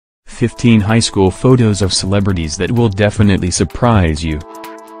15 high school photos of celebrities that will definitely surprise you.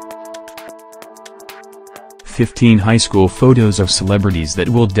 15 high school photos of celebrities that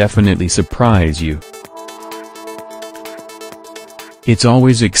will definitely surprise you. It's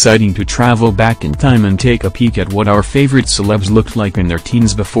always exciting to travel back in time and take a peek at what our favorite celebs looked like in their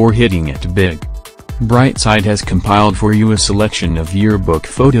teens before hitting it big. Brightside has compiled for you a selection of yearbook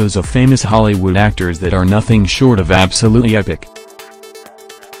photos of famous Hollywood actors that are nothing short of absolutely epic.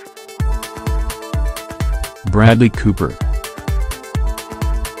 Bradley Cooper,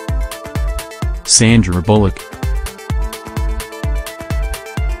 Sandra Bullock,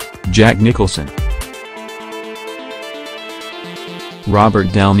 Jack Nicholson,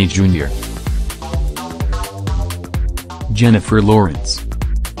 Robert Downey Jr., Jennifer Lawrence,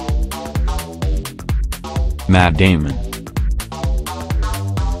 Matt Damon,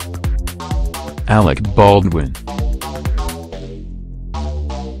 Alec Baldwin,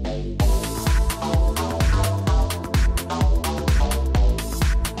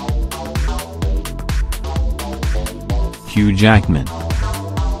 Hugh Jackman,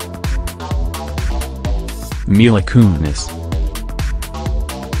 Mila Kunis,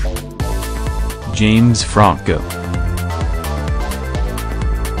 James Franco,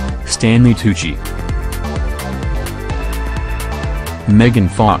 Stanley Tucci, Megan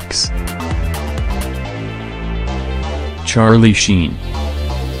Fox, Charlie Sheen,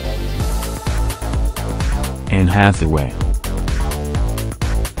 Anne Hathaway.